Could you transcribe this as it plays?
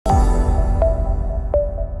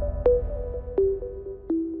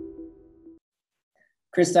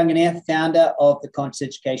Chris Duncan here, founder of the Conscious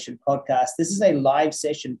Education Podcast. This is a live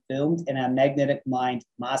session filmed in our Magnetic Mind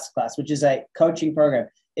Masterclass, which is a coaching program.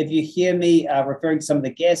 If you hear me referring to some of the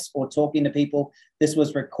guests or talking to people, this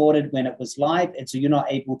was recorded when it was live, and so you're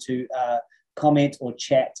not able to comment or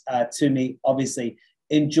chat to me, obviously.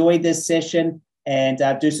 Enjoy this session and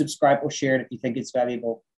do subscribe or share it if you think it's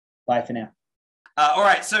valuable. Bye for now. All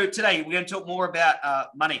right, so today we're going to talk more about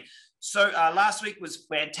money. So last week was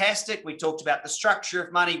fantastic. We talked about the structure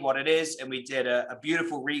of money, what it is, and we did a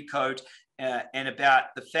beautiful recode and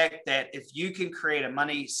about the fact that if you can create a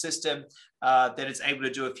money system that is able to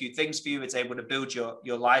do a few things for you, it's able to build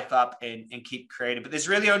your life up and keep creating. But there's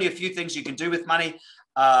really only a few things you can do with money.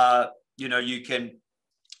 You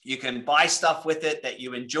can buy stuff with it that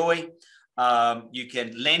you enjoy. You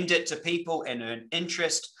can lend it to people and earn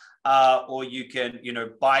interest. Or you can,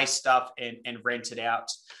 buy stuff and rent it out.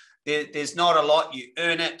 There's not a lot. You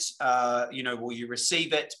earn it, or you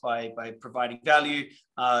receive it by providing value.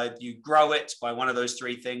 You grow it by one of those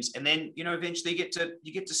three things, and then eventually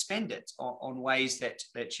you get to spend it on ways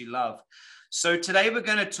that you love. So today we're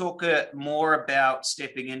going to talk more about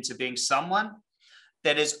stepping into being someone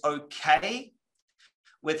that is okay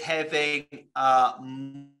with having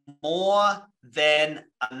more than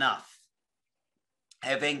enough.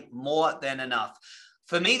 Having more than enough.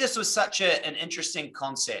 For me, this was such an interesting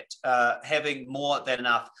concept, having more than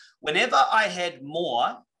enough. Whenever I had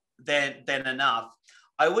more than enough,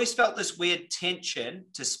 I always felt this weird tension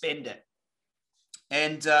to spend it.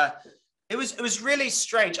 And it was really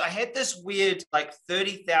strange. I had this weird like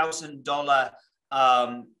 $30,000,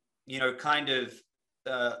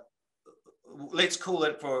 let's call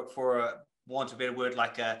it for a want of a better word,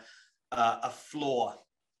 like a floor.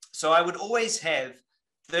 So I would always have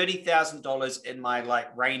 $30,000 in my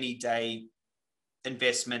like rainy day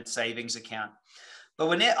investment savings account.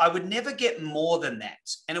 But I would never get more than that.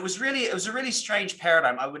 And it was a really strange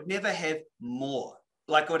paradigm. I would never have more.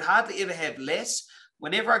 Like I would hardly ever have less.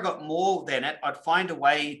 Whenever I got more than it, I'd find a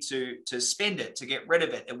way to spend it, to get rid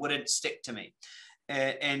of it. It wouldn't stick to me.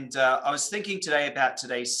 And I was thinking today about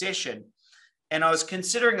today's session, and I was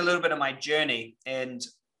considering a little bit of my journey and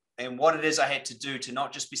what it is I had to do to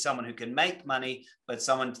not just be someone who can make money, but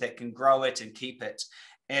someone that can grow it and keep it.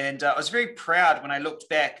 And I was very proud when I looked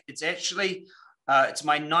back. It's actually, it's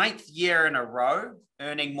my 9th year in a row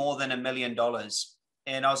earning more than $1 million.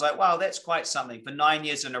 And I was like, wow, that's quite something. For 9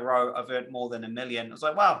 years in a row, I've earned more than $1 million. I was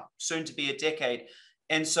like, wow, soon to be a decade.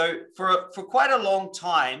 And so for quite a long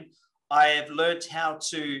time, I have learned how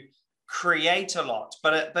to create a lot,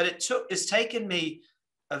 but it's taken me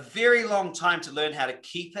a very long time to learn how to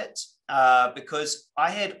keep it because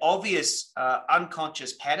I had obvious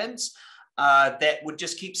unconscious patterns that would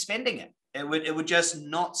just keep spending it. It would just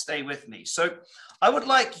not stay with me. So I would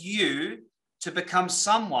like you to become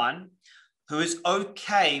someone who is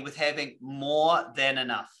okay with having more than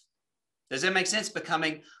enough. Does that make sense?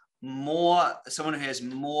 Becoming someone who has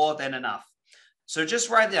more than enough. So just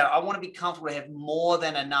write down, I want to be comfortable to have more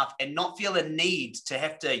than enough and not feel a need to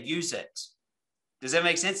have to use it. Does that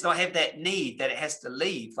make sense? Not have that need that it has to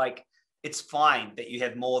leave. Like it's fine that you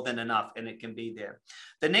have more than enough and it can be there.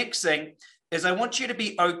 The next thing is I want you to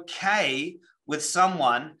be okay with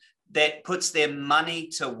someone that puts their money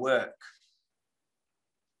to work.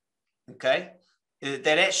 Okay?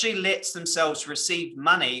 That actually lets themselves receive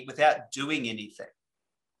money without doing anything.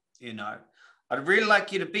 I'd really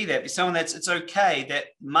like you to be that. Be someone it's okay that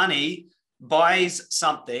money buys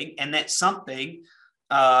something and that something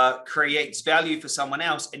creates value for someone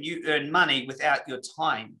else, and you earn money without your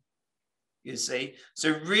time. You see,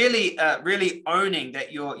 so really owning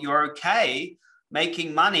that you're okay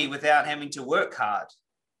making money without having to work hard.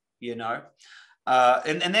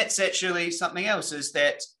 And that's actually something else, is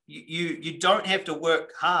that you don't have to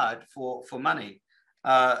work hard for money.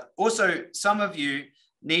 Also, some of you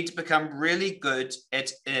need to become really good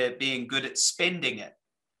at being good at spending it.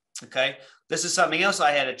 Okay, this is something else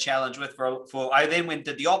I had a challenge with. I then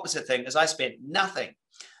did the opposite thing, is I spent nothing.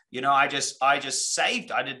 I just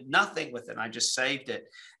saved. I did nothing with it. I just saved it.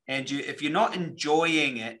 And if you're not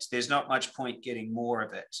enjoying it, there's not much point getting more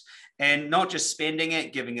of it. And not just spending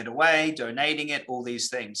it, giving it away, donating it, all these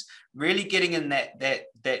things. Really getting in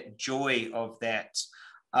that joy of that,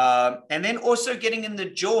 and then also getting in the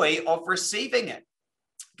joy of receiving it.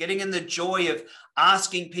 Getting in the joy of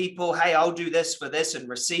asking people, hey, I'll do this for this, and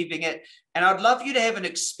receiving it. And I'd love you to have an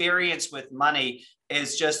experience with money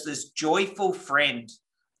as just this joyful friend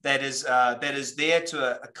that is there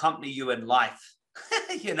to accompany you in life.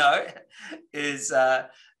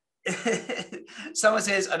 Someone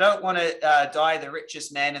says, I don't want to die the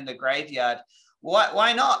richest man in the graveyard.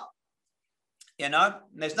 Why not? You know,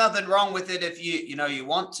 there's nothing wrong with it if you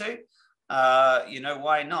want to.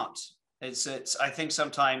 Why not? It's. I think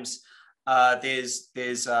sometimes there's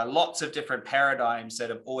lots of different paradigms that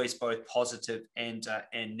are always both positive and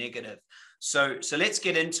negative. So let's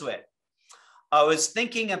get into it. I was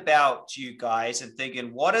thinking about you guys and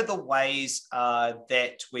thinking, what are the ways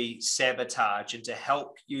that we sabotage, and to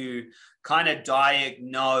help you kind of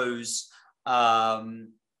diagnose, how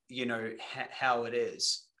it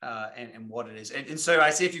is and what it is. And so I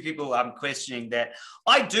see a few people questioning that.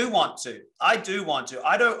 I want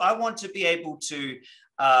to be able to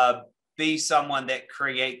be someone that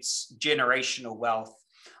creates generational wealth.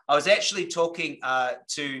 I was actually talking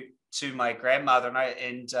to my grandmother,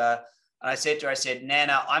 and I said to her,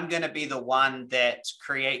 Nana, I'm going to be the one that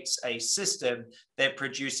creates a system that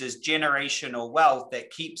produces generational wealth that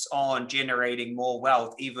keeps on generating more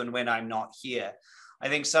wealth even when I'm not here. I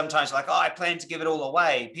think sometimes I plan to give it all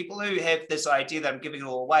away. People who have this idea that I'm giving it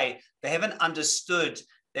all away, they haven't understood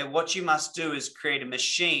that what you must do is create a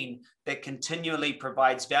machine that continually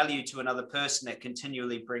provides value to another person, that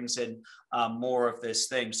continually brings in more of this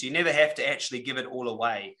thing. So you never have to actually give it all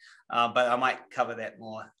away. But I might cover that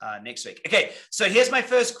more next week. Okay, so here's my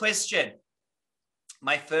first question.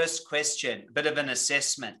 A bit of an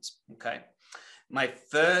assessment, okay? My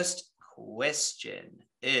first question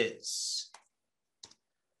is,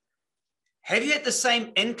 have you had the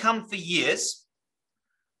same income for years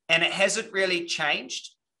and it hasn't really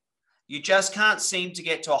changed? You just can't seem to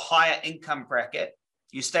get to a higher income bracket.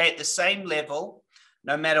 You stay at the same level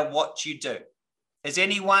no matter what you do. Has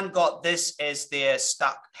anyone got this as their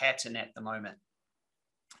stuck pattern at the moment?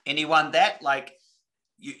 Anyone that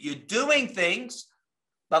you're doing things,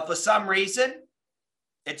 but for some reason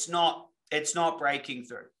it's not breaking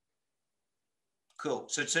through? Cool.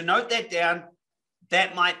 So note that down.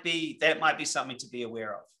 That might be something to be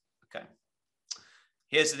aware of. Okay.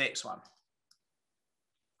 Here's the next one.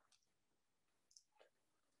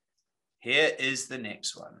 Here is the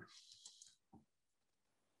next one.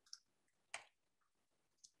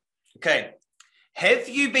 Okay. Have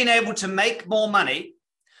you been able to make more money,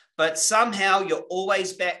 but somehow you're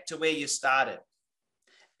always back to where you started?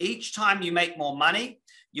 Each time you make more money,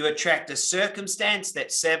 you attract a circumstance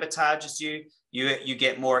that sabotages you. You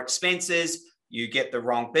get more expenses. You get the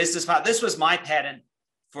wrong business partner. This was my pattern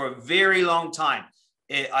for a very long time.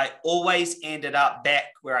 I always ended up back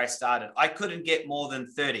where I started. I couldn't get more than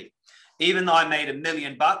 30. Even though I made $1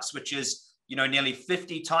 million, which is, nearly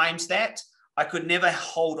 50 times that, I could never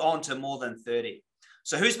hold on to more than 30.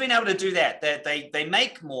 So who's been able to do that? They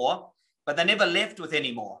make more, but they never left with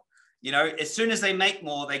any more. As soon as they make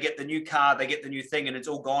more, they get the new car, they get the new thing, and it's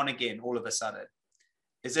all gone again all of a sudden.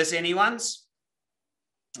 Is this anyone's?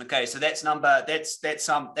 Okay, so that's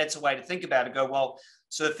a way to think about it. Go, well,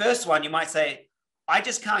 so the first one, you might say, I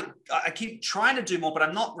keep trying to do more, but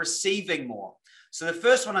I'm not receiving more. So the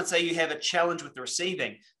first one, I'd say you have a challenge with the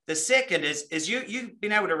receiving. The second is you've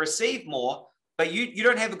been able to receive more, but you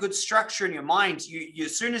don't have a good structure in your mind. You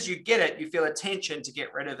as soon as you get it, you feel a tension to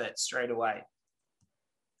get rid of it straight away.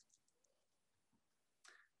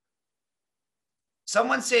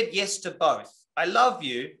 Someone said yes to both. I love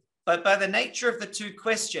you, but by the nature of the two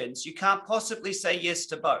questions, you can't possibly say yes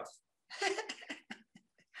to both.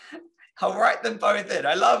 I'll write them both in.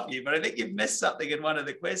 I love you, but I think you've missed something in one of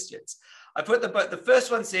the questions. I put the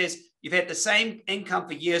first one says you've had the same income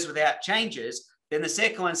for years without changes. Then the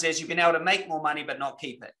second one says you've been able to make more money but not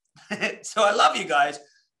keep it. So I love you guys,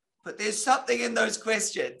 but there's something in those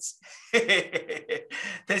questions that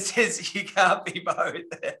says you can't be both.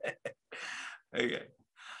 Okay.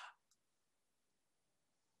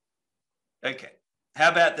 Okay. How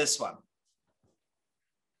about this one?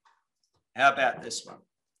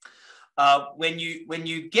 When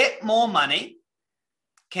you get more money,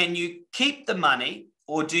 can you keep the money,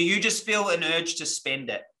 or do you just feel an urge to spend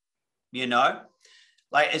it?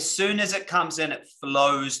 As soon as it comes in, it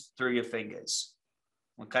flows through your fingers.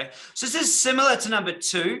 Okay. So this is similar to number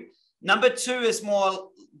two. Number two is more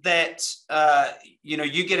that,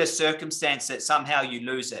 you get a circumstance that somehow you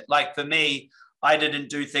lose it. Like for me, I didn't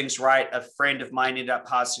do things right. A friend of mine ended up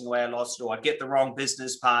passing away. I lost it all. I'd get the wrong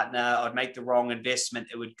business partner. I'd make the wrong investment.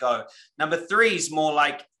 It would go. Number three is more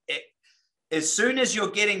like as soon as you're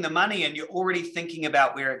getting the money and you're already thinking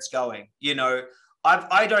about where it's going.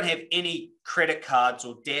 I don't have any credit cards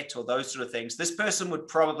or debt or those sort of things. This person would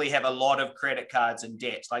probably have a lot of credit cards and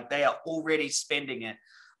debt. Like they are already spending it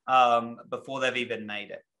before they've even made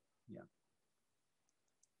it. Yeah.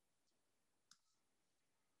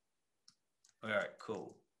 All right,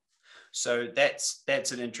 cool. So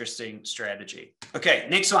that's an interesting strategy. Okay,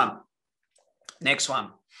 next one.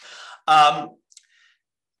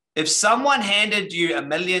 If someone handed you $1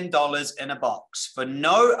 million in a box for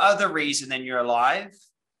no other reason than you're alive,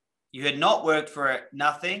 you had not worked for it,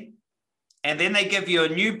 nothing, and then they give you a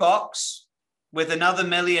new box with another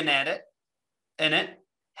million in it,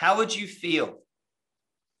 how would you feel?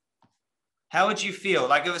 How would you feel?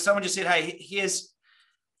 Like if someone just said, hey, here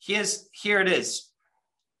it is.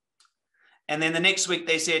 And then the next week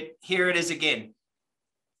they said, here it is again.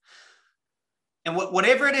 And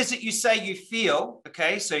whatever it is that you say you feel,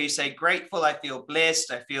 okay, so you say grateful, I feel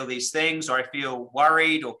blessed, I feel these things, or I feel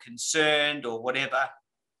worried or concerned or whatever.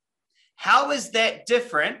 How is that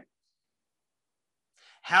different?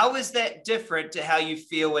 How is that different to how you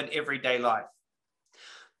feel in everyday life?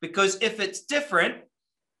 Because if it's different,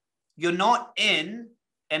 you're not in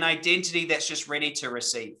an identity that's just ready to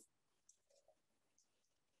receive.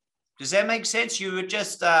 Does that make sense? You would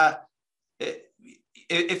just, the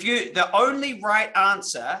only right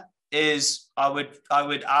answer is I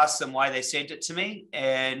would ask them why they sent it to me,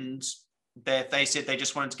 and if they said they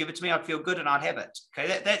just wanted to give it to me, I'd feel good and I'd have it.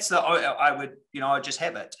 Okay, I'd just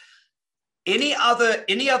have it. Any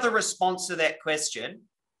other response to that question,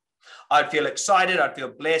 I'd feel excited, I'd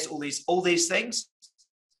feel blessed, all these things,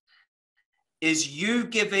 is you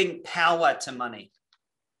giving power to money.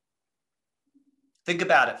 Think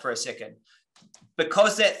about it for a second.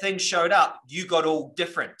 Because that thing showed up, you got all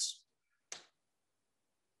different.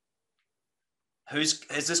 Is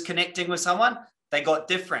this connecting with someone? They got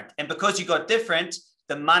different. And because you got different,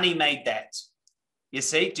 the money made that. You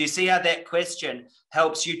see? Do you see how that question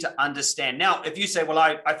helps you to understand? Now, if you say, well,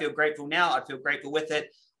 I feel grateful now, I feel grateful with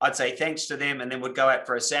it, I'd say thanks to them, and then would go out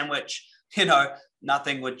for a sandwich,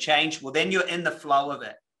 nothing would change. Well, then you're in the flow of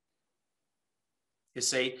it. You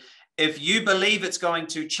see? If you believe it's going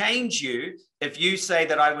to change you, if you say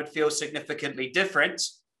that I would feel significantly different,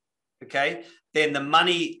 okay, then the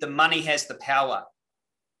money has the power.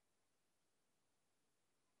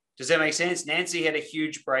 Does that make sense? Nancy had a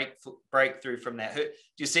huge breakthrough from that. Do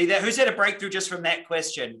you see that? Who's had a breakthrough just from that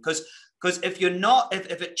question? Because if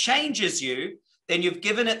it changes you, then you've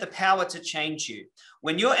given it the power to change you.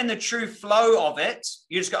 When you're in the true flow of it,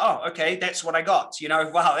 you just go, oh, okay, that's what I got.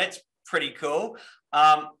 Wow, that's pretty cool.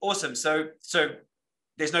 Awesome. So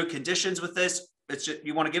there's no conditions with this. It's just,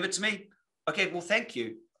 you want to give it to me? Okay, well, thank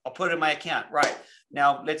you. I'll put it in my account. Right.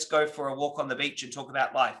 Now let's go for a walk on the beach and talk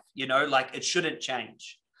about life. Like it shouldn't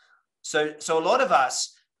change. So a lot of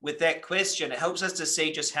us with that question, it helps us to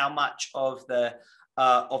see just how much of the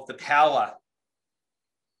power,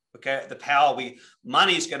 okay, the power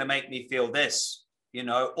money is going to make me feel this,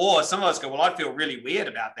 or some of us go, well, I feel really weird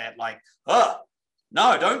about that. Like, oh,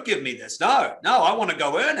 no, don't give me this. No, I want to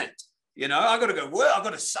go earn it. I got to go work. I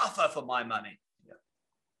got to suffer for my money. Yeah.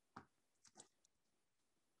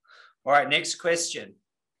 All right, next question.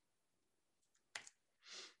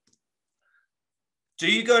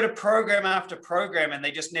 Do you go to program after program and they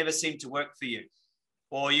just never seem to work for you?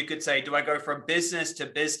 Or you could say, do I go from business to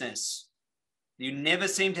business? You never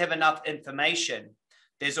seem to have enough information.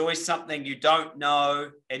 There's always something you don't know,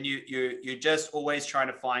 and you're just always trying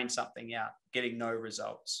to find something out, getting no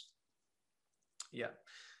results. Yeah.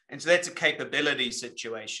 And so that's a capability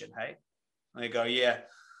situation, hey? They go, yeah,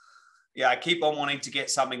 I keep on wanting to get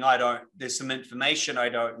something there's some information I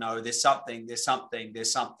don't know. There's something.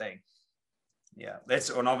 Yeah,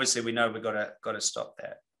 and obviously we know we've got to stop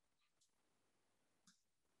that.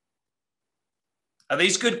 Are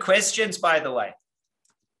these good questions, by the way?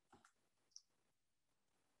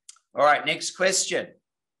 All right, next question.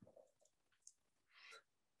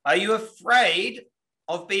 Are you afraid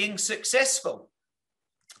of being successful?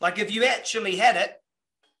 Like if you actually had it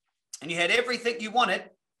and you had everything you wanted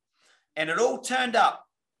and it all turned up,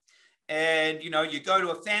 and, you go to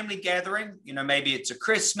a family gathering, maybe it's a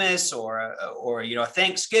Christmas or a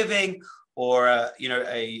Thanksgiving or,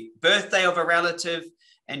 a birthday of a relative,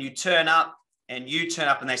 and you turn up and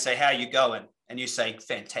they say, how are you going? And you say,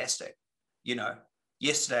 fantastic.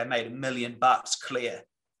 Yesterday I made $1 million clear.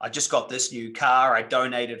 I just got this new car. I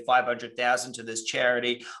donated 500,000 to this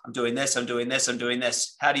charity. I'm doing this.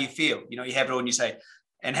 How do you feel? You have it all and you say,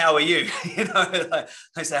 and how are you?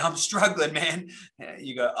 They say, I'm struggling, man.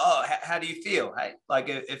 You go, oh, how do you feel? Hey, like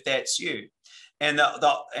if that's you. And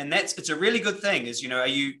it's a really good thing is, are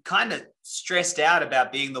you kind of stressed out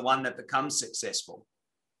about being the one that becomes successful?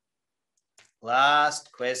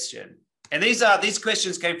 Last question. And these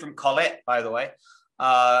questions came from Colette, by the way,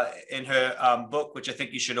 in her book, which I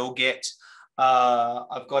think you should all get.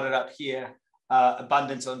 I've got it up here,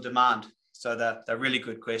 Abundance on Demand. So they're really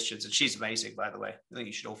good questions. And she's amazing, by the way. I think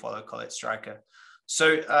you should all follow Colette Stryker.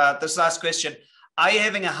 So this last question, are you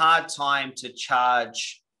having a hard time to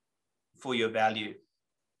charge for your value?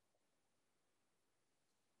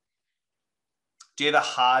 Do you have a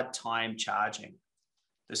hard time charging?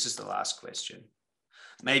 This is the last question.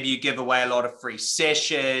 Maybe you give away a lot of free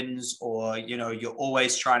sessions, or, you know, you're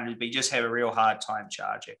always trying to just have a real hard time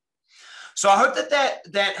charging. So I hope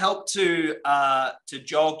that helped to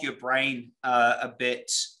jog your brain a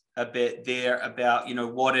bit there about, you know,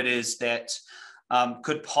 what it is that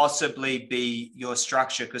could possibly be your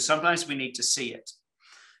structure, because sometimes we need to see it.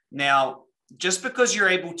 Now, just because you're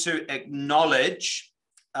able to acknowledge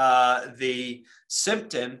the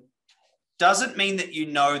symptom doesn't mean that you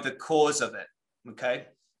know the cause of it, okay?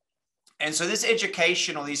 And so this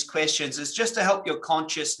education or these questions is just to help your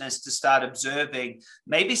consciousness to start observing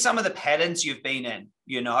maybe some of the patterns you've been in,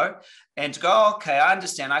 you know, and to go, okay, I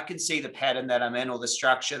understand. I can see the pattern that I'm in, or the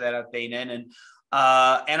structure that I've been in. And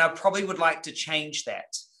I probably would like to change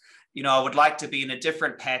that. You know, I would like to be in a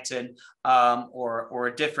different pattern or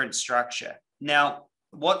a different structure. Now,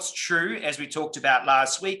 what's true, as we talked about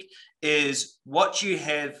last week, is what you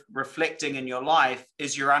have reflecting in your life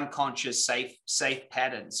is your unconscious safe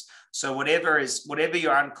patterns. So whatever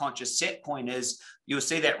your unconscious set point is, you'll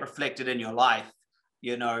see that reflected in your life,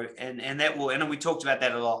 you know, and that will, and we talked about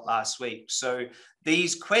that a lot last week. So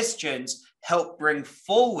these questions help bring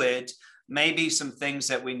forward maybe some things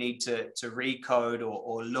that we need to recode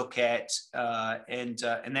or look at, and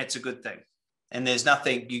that's a good thing. And there's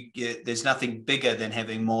nothing bigger than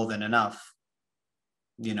having more than enough.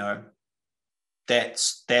 You know,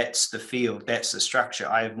 that's the field, that's the structure.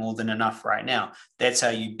 I have more than enough right now. That's how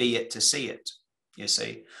you be it to see it. You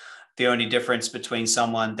see, the only difference between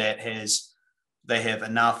someone that they have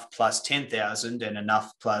enough plus 10,000 and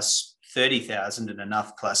enough plus 30,000 and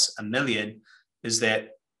enough plus 1 million is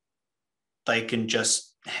that they can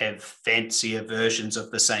just have fancier versions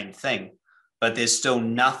of the same thing, but there's still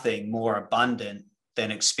nothing more abundant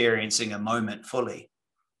than experiencing a moment fully.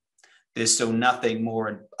 There's still nothing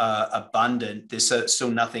more abundant. There's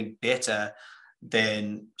still nothing better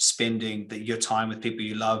than spending your time with people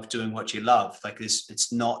you love, doing what you love. Like this,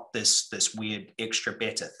 it's not this weird extra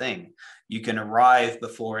better thing. You can arrive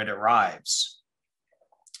before it arrives.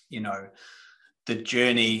 You know, the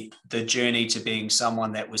journey to being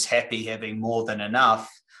someone that was happy having more than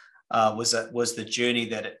enough was the journey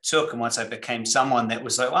that it took. And once I became someone that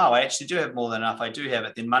was like, wow, I actually do have more than enough, I do have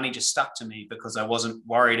it, then money just stuck to me because I wasn't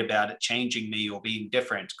worried about it changing me or being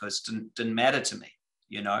different, because it didn't matter to me,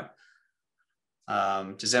 you know.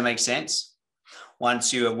 Does that make sense?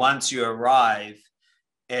 Once you arrive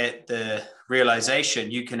at the realization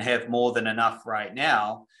you can have more than enough right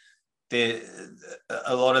now,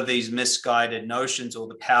 a lot of these misguided notions or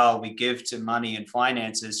the power we give to money and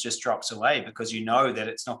finances just drops away, because you know that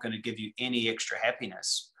it's not going to give you any extra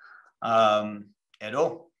happiness at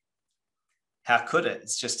all. How could it?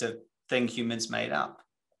 It's just a thing humans made up.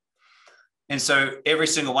 And so every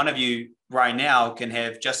single one of you right now can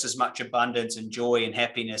have just as much abundance and joy and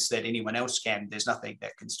happiness that anyone else can. There's nothing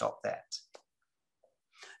that can stop that.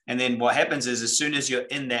 And then what happens is, as soon as you're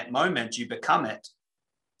in that moment, you become it.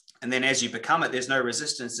 And then as you become it, there's no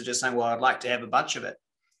resistance to just saying, well, I'd like to have a bunch of it.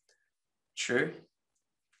 True.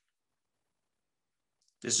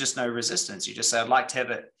 There's just no resistance. You just say, I'd like to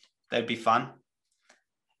have it. That'd be fun.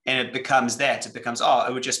 And it becomes that. It becomes, oh,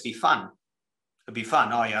 it would just be fun. It'd be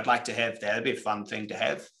fun. Oh, yeah, I'd like to have that. It'd be a fun thing to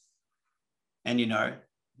have. And, you know,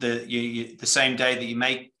 the same day that you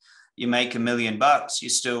make $1 million, you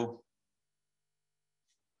still,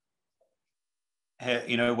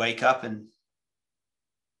 you know, wake up and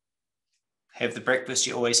have the breakfast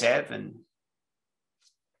you always have, and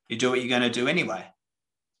you do what you're going to do anyway.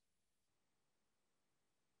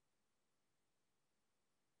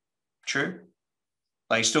 True.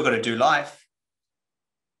 Like, you still got to do life.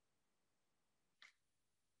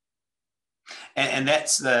 And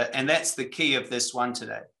that's the key of this one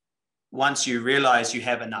today. Once you realize you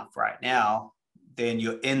have enough right now, then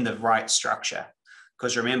you're in the right structure.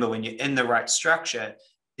 Because remember, when you're in the right structure,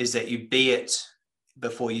 is that you be it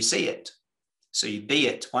before you see it. So you be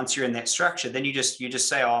it. Once you're in that structure, then you just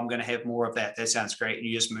say, oh, I'm going to have more of that. That sounds great. And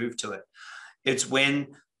you just move to it. It's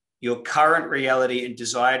when your current reality and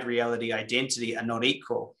desired reality identity are not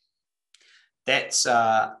equal. That's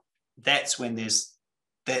when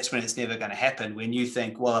it's never going to happen. When you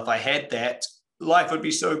think, well, if I had that, life would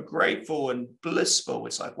be so grateful and blissful.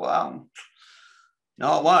 It's like, well,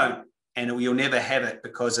 no, it won't. And you'll never have it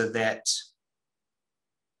because of that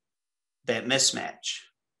mismatch.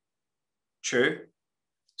 True.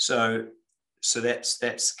 So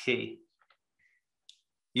that's key.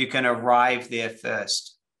 You can arrive there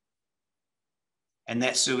first. And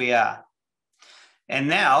that's who we are. And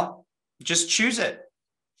now just choose it.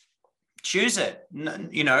 Choose it.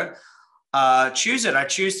 You know, choose it. I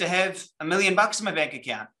choose to have $1 million in my bank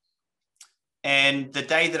account. And the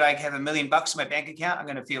day that I have $1 million in my bank account, I'm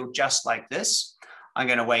going to feel just like this. I'm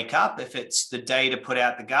going to wake up. If it's the day to put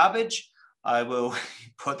out the garbage, I will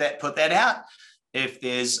put that out. If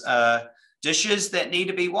there's dishes that need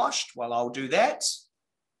to be washed, well, I'll do that.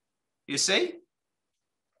 You see?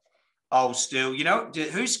 I'll still,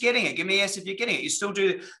 who's getting it? Give me a yes if you're getting it. You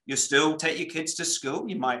still take your kids to school.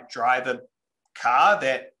 You might drive a car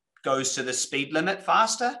that goes to the speed limit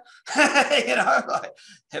faster. Like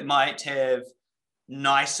it might have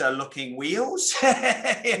nicer looking wheels,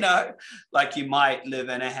 like you might live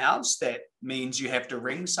in a house that means you have to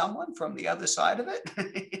ring someone from the other side of it.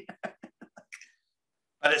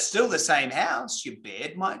 But it's still the same house. Your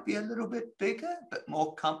bed might be a little bit bigger, but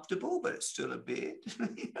more comfortable, but it's still a bed.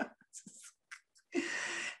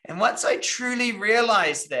 And once I truly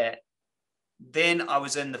realized that, then I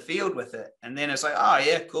was in the field with it. And then it's like, oh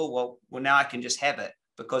yeah, cool. Well, now I can just have it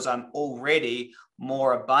because I'm already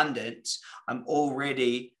more abundant. I'm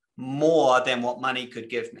already more than what money could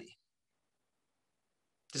give me.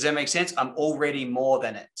 Does that make sense? I'm already more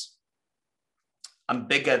than it. I'm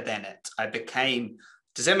bigger than it. I became.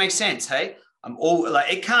 Does that make sense? Hey, I'm all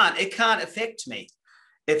like, it can't affect me.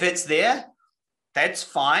 If it's there, that's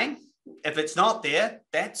fine. If it's not there,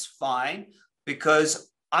 that's fine,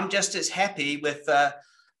 because I'm just as happy with, a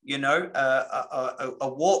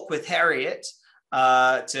walk with Harriet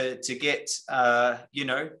to get,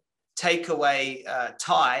 takeaway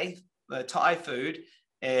Thai food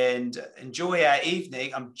and enjoy our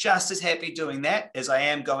evening. I'm just as happy doing that as I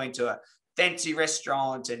am going to a fancy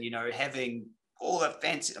restaurant and, having all the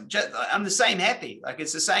fancy. I'm the same happy. Like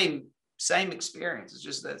it's the same experience. It's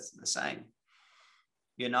just the same,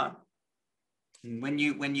 And when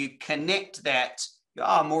you connect that,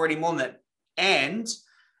 I'm already more than that. And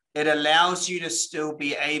it allows you to still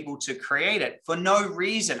be able to create it for no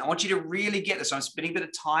reason. I want you to really get this. I'm spending a bit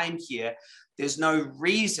of time here. There's no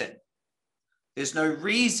reason. There's no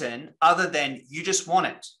reason other than you just want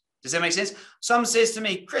it. Does that make sense? Someone says to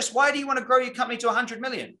me, Chris, why do you want to grow your company to 100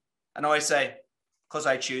 million? And I always say, because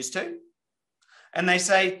I choose to. And they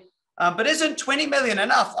say, but isn't 20 million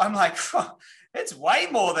enough? I'm like, oh, it's way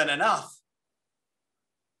more than enough.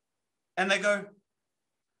 And they go,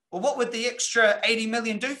 well, what would the extra 80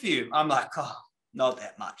 million do for you? I'm like, oh, not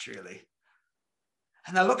that much, really.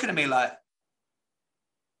 And they're looking at me like,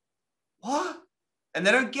 what? And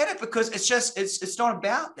they don't get it because it's not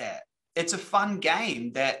about that. It's a fun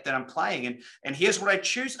game that I'm playing. And here's what I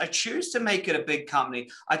choose. I choose to make it a big company.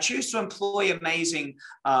 I choose to employ amazing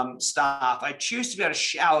staff. I choose to be able to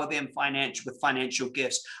shower them with financial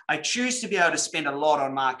gifts. I choose to be able to spend a lot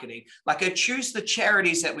on marketing. Like I choose the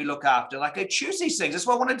charities that we look after. Like I choose these things. That's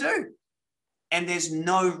what I want to do. And there's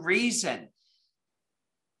no reason.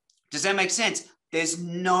 Does that make sense? There's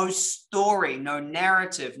no story, no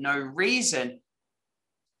narrative, no reason.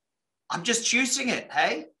 I'm just choosing it,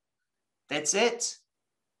 hey? That's it.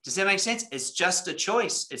 Does that make sense? It's just a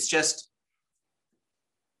choice. It's just,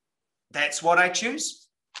 that's what I choose.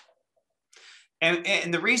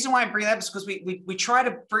 And the reason why I bring that up is because we try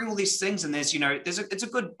to bring all these things, and it's a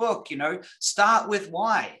good book, start with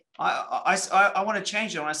why. I want to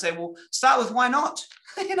change it. And I say, well, start with why not?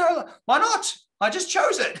 Why not? I just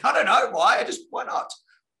chose it. I don't know why. Why not?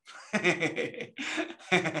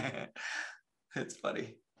 It's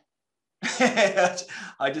funny.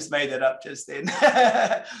 I just made that up just then.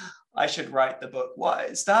 I should write the book.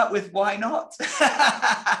 Why? Start with why not?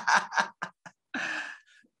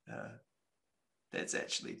 That's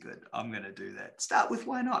actually good. I'm going to do that. Start with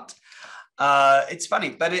why not. It's funny,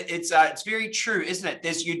 but it's very true, isn't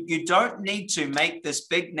it? You don't need to make this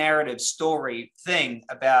big narrative story thing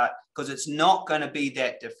about, because it's not going to be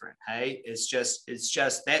that different. Hey, it's just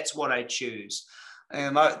that's what I choose.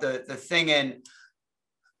 And the thing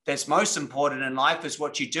that's most important in life is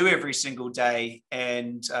what you do every single day,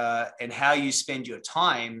 and how you spend your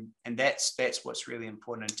time, and that's what's really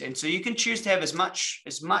important. And so you can choose to have as much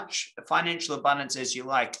financial abundance as you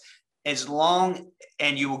like,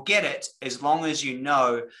 and you will get it as long as you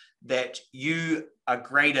know that you are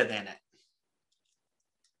greater than it.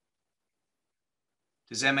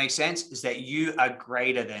 Does that make sense? Is that you are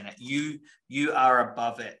greater than it. You are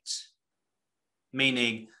above it,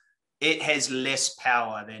 meaning it has less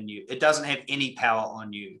power than you. It doesn't have any power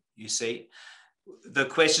on you, you see. The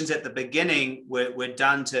questions at the beginning were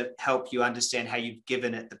done to help you understand how you've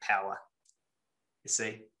given it the power, you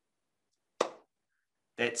see.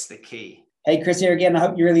 That's the key. Hey, Chris here again. I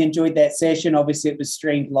hope you really enjoyed that session. Obviously, it was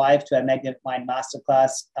streamed live to our Magnetic Mind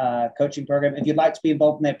Masterclass coaching program. If you'd like to be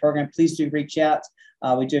involved in that program, please do reach out.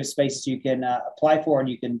 We do have spaces you can apply for and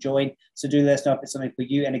you can join. So do let us know if it's something for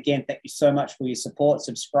you. And again, thank you so much for your support.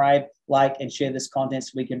 Subscribe, like, and share this content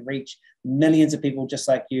so we can reach millions of people just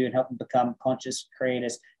like you and help them become conscious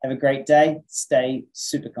creators. Have a great day. Stay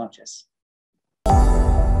super conscious.